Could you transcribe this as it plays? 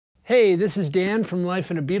Hey, this is Dan from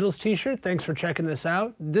Life in a Beatles t-shirt. Thanks for checking this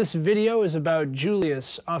out. This video is about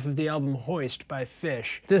Julius off of the album Hoist by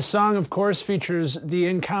Phish. This song, of course, features the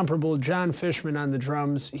incomparable John Fishman on the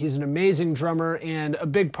drums. He's an amazing drummer and a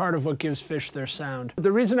big part of what gives Phish their sound. The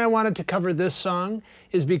reason I wanted to cover this song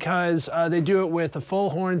is because they do it with a full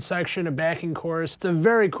horn section, a backing chorus. It's a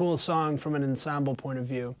very cool song from an ensemble point of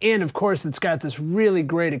view. And of course, it's got this really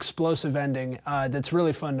great explosive ending that's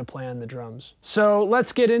really fun to play on the drums. So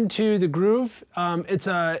let's get into the groove. It's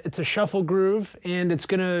a shuffle groove, and it's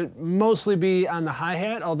gonna mostly be on the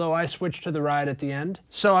hi-hat, although I switched to the ride at the end.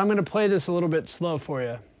 So I'm gonna play this a little bit slow for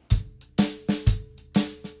you.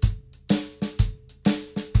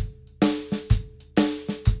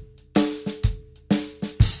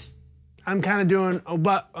 I'm kind of doing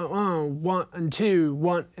 1 and 2,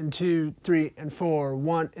 1 and 2, 3 and 4,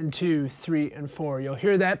 1 and 2, 3 and 4. You'll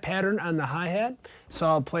hear that pattern on the hi-hat, so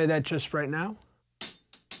I'll play that just right now.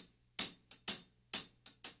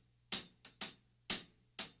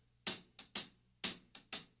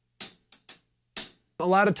 A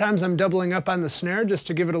lot of times I'm doubling up on the snare just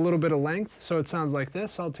to give it a little bit of length, so it sounds like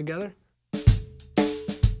this all together.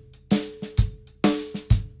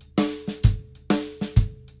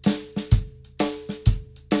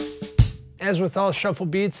 As with all shuffle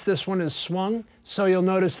beats, this one is swung, so you'll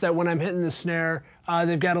notice that when I'm hitting the snare,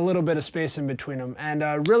 they've got a little bit of space in between them.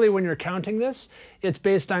 And really, when you're counting this, it's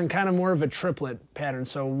based on kind of more of a triplet pattern.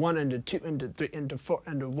 So 1 into 2 into 3 into 4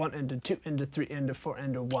 into 1 into 2 into 3 into 4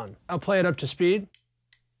 into 1. I'll play it up to speed.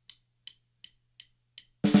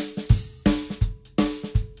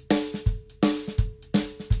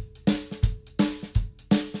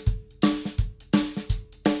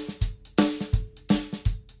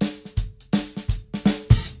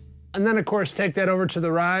 And then, of course, take that over to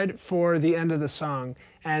the ride for the end of the song.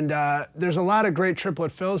 And there's a lot of great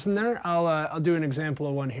triplet fills in there. I'll do an example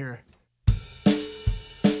of one here.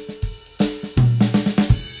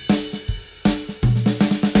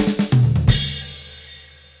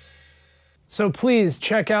 So please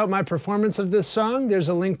check out my performance of this song. There's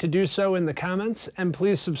a link to do so in the comments. And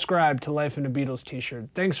please subscribe to Life in a Beatles t-shirt.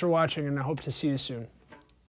 Thanks for watching, and I hope to see you soon.